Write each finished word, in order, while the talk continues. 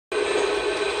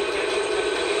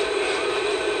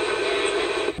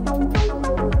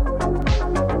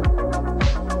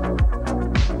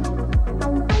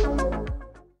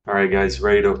Alright guys,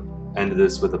 ready to end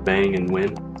this with a bang and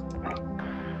win?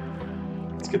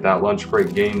 Let's get that lunch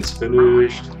break games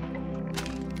finished.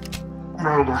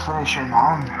 Ready to finish your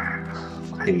mom.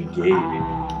 Fucking gay, dude.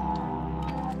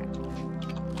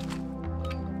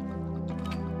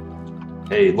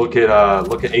 Hey, look at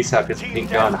ASAP gets a pink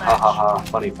gun. Ha ha ha.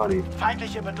 Funny, funny. Laugh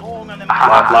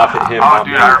at him. Oh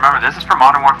dude, I remember. This is for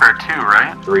Modern Warfare 2,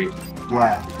 right? 3.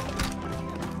 Yeah.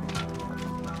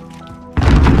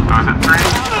 Oh, is it 3?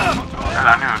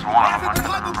 I knew it was 1. I'm not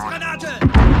gonna remember.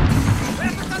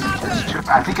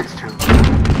 I think it's 2.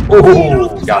 Oh,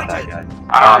 got that guy.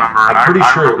 I don't remember. I'm pretty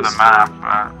sure I it was the map,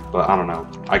 but I don't know.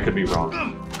 I could be wrong.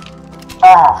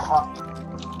 Oh fuck.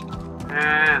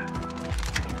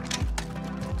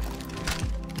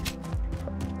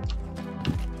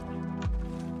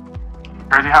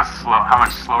 Crazy how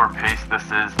much slower paced this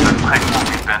is than like what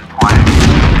we've been playing.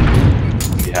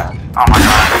 Yeah. Oh my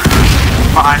god.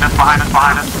 Behind us, behind us,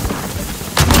 behind us.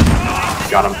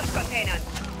 Got him.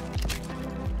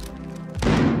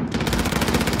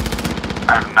 I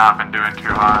have not been doing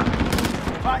too hot.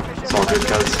 It's all good,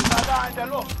 guys.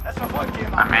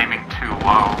 I'm aiming too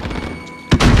low.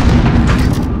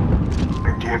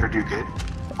 Do you ever do good?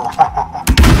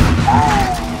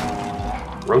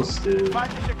 Roasted. I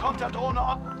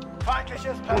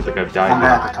don't think I've died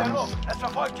yet.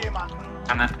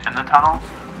 In the tunnel?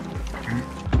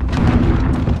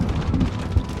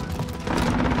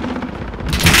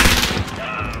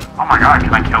 Oh my god,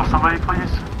 can I kill somebody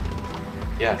please?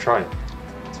 Yeah, try it.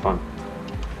 It's fun.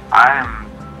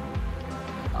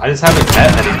 I just haven't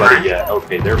met anybody yet.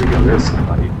 Okay, there we go. There's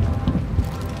somebody.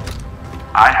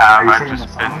 I've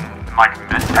just been like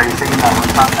missing. Are you thinking about one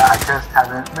time that I just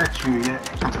haven't met you yet?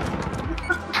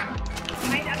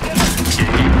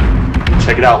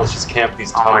 Check it out. Let's just camp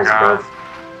these tunnels, bro.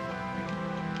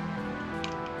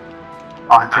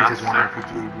 Oh, I think there's one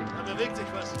RPG.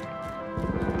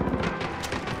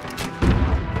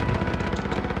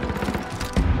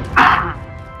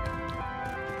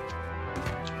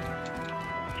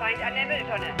 Feind an der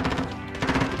Mülltonne.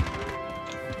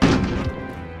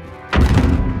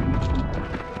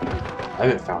 I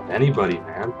haven't found anybody,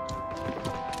 man.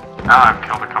 Now I've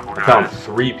killed a couple guys. I found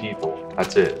 3 people.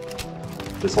 That's it.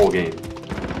 This whole game.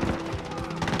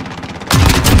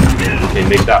 Okay,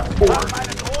 make that 4.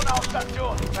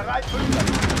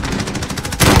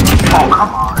 Oh,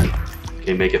 come on.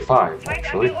 Okay, make it 5,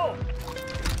 actually.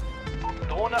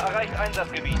 Drohne erreicht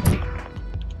Einsatzgebiet.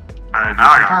 Alright,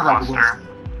 now I got a cluster.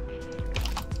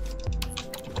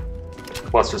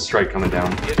 Cluster strike coming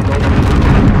down.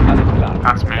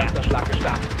 That's me.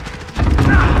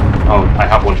 Oh, I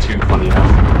have one too, funny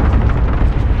enough.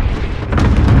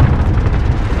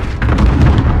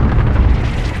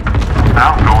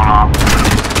 Now I'm going off.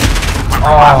 Oh,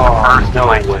 First no in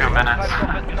like way. 2 minutes.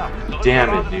 Damn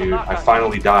it, dude. I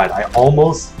finally died. I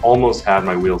almost had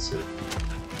my wheel suit.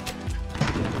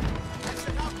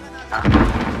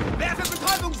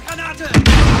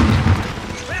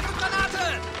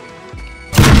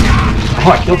 Oh,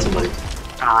 I killed somebody.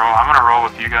 I'm gonna roll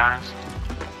with you guys.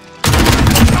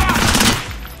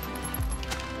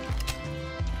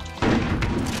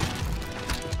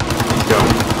 Go.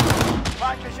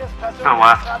 To the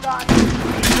left.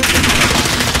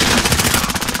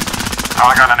 Oh,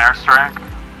 I got an airstrike.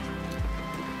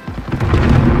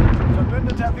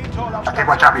 Okay,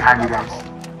 watch out behind you guys.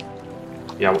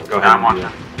 Yeah, go ahead. I'm And do watching.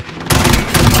 that.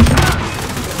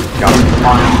 Got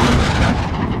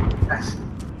him. Nice.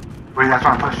 Where do you guys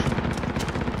want to push?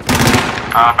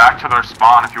 Back to their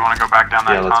spawn if you want to go back down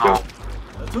that Yeah, let's tunnel.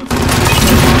 go.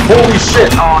 Holy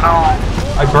shit! Oh no!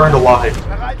 I burned alive.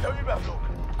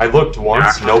 I looked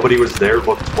once, nobody was there,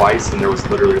 looked twice, and there was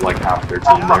literally like half their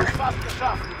team there.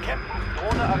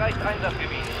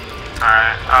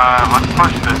 Alright, let's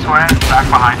push this way, back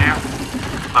behind you.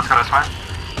 Let's go this way.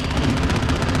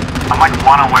 I'm like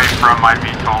 1 away from my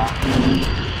VTOL.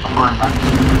 I'm going back.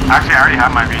 Actually, I already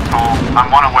have my VTOL. I'm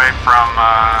 1 away from,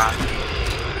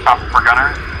 top for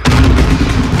gunner.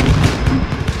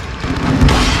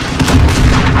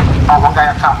 Oh, one guy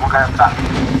up top, one guy up top.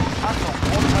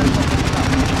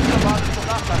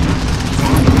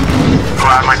 Go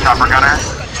out my chopper gunner.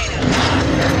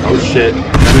 Oh shit.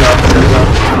 Set it up, set it up.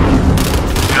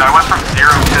 Dude, I went from 0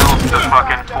 kills to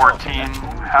fucking 14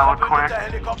 hella quick.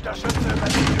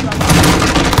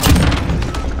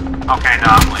 Okay,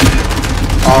 now I'm leaving.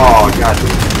 Oh, god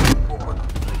damn.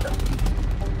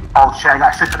 Oh shit, I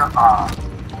got shit to the,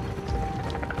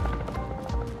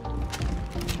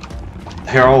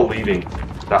 They're all leaving.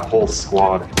 That whole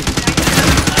squad.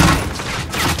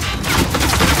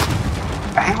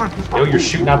 I hate when people Yo, you're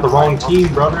shooting at the wrong team,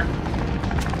 brother.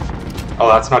 Oh,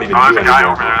 that's not even Oh, you there's a guy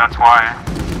anymore. over there, that's why.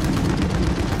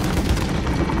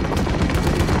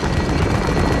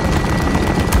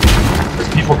 There's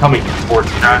people coming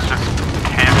towards you. Guys just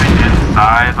camping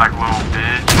inside like little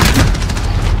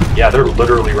bitch. Yeah, they're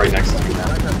literally right next to you now.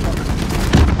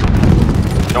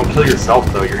 Don't kill yourself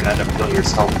though, you're gonna end up killing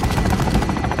yourself.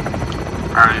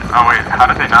 Alright, oh wait, how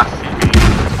did they not see me?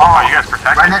 Oh, you guys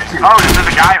protected Right me. next to you. Oh, there's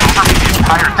a guy over me the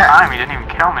entire time, he didn't even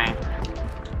kill me.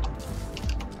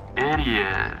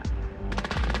 Idiot.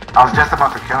 I was just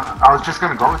about to kill. I was just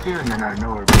gonna go with you, and then I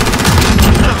know her.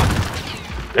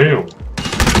 Damn.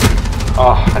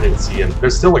 Oh, I didn't see him.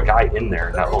 There's still a guy in there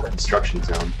in that little construction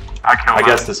zone. I killed I him.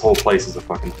 guess this whole place is a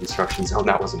fucking construction zone.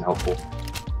 That wasn't helpful.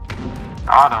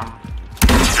 Got him.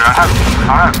 Dude,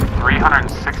 I have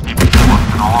 360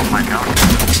 bullets in all of my guns.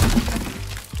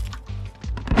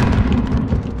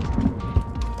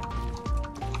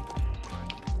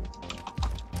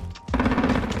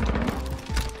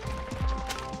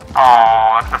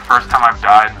 Oh, that's the first time I've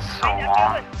died in so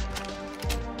long.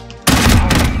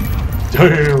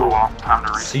 Damn. Oh well, time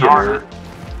to See ya, restart nerd. it.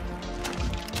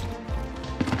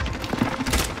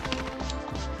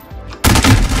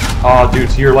 Oh, dude,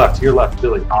 to your left,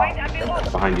 Billy.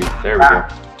 Behind you. There we go.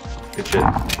 Good shit.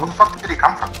 Where the fuck did he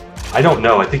come from? I don't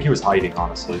know. I think he was hiding,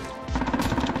 honestly.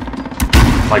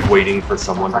 Like waiting for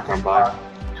someone to come by.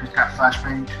 She's got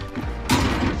flashbang.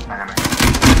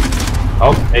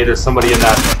 Oh, hey, there's somebody in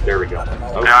that. There we go.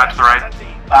 Oh, Yeah, that's right.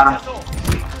 Got him.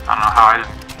 I don't know how I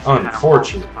didn't.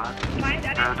 unfortunate.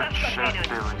 Good shit,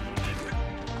 Billy.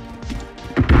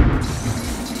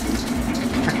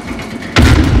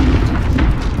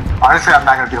 Honestly, I'm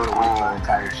not gonna be able to win the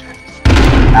entire shit.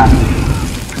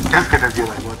 Just gonna be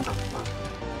like, what the fuck?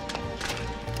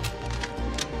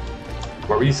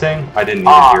 What were you saying? I didn't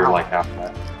even hear like half of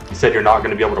that. You said you're not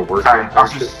going to be able to work Sorry, your I entire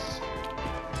was shit? just...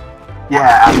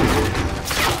 Yeah, absolutely.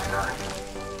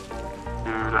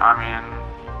 Dude, I mean,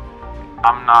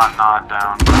 I'm not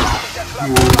down, bro.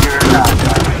 You're not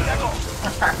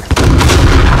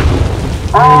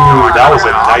Ooh, that was a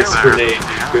I nice there. grenade.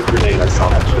 Good grenade, I saw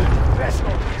that shit.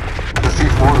 the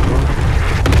C4,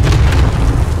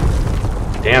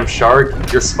 bro. Damn,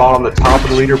 Shark, your spot on the top of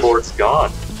the leaderboard's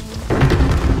gone.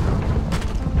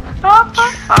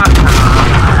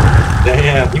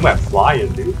 Damn, he went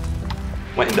flying, dude.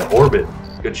 Went into orbit.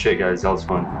 Good shit, guys. That was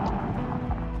fun.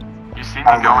 You see me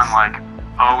going like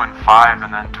 0 and 5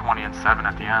 and then 20 and 7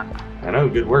 at the end. I know,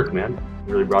 good work, man.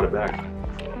 You really brought it back.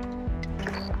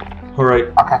 Alright.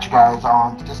 I'll catch you guys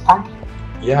on Discord.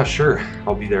 Yeah, sure.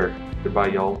 I'll be there. Goodbye,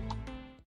 y'all.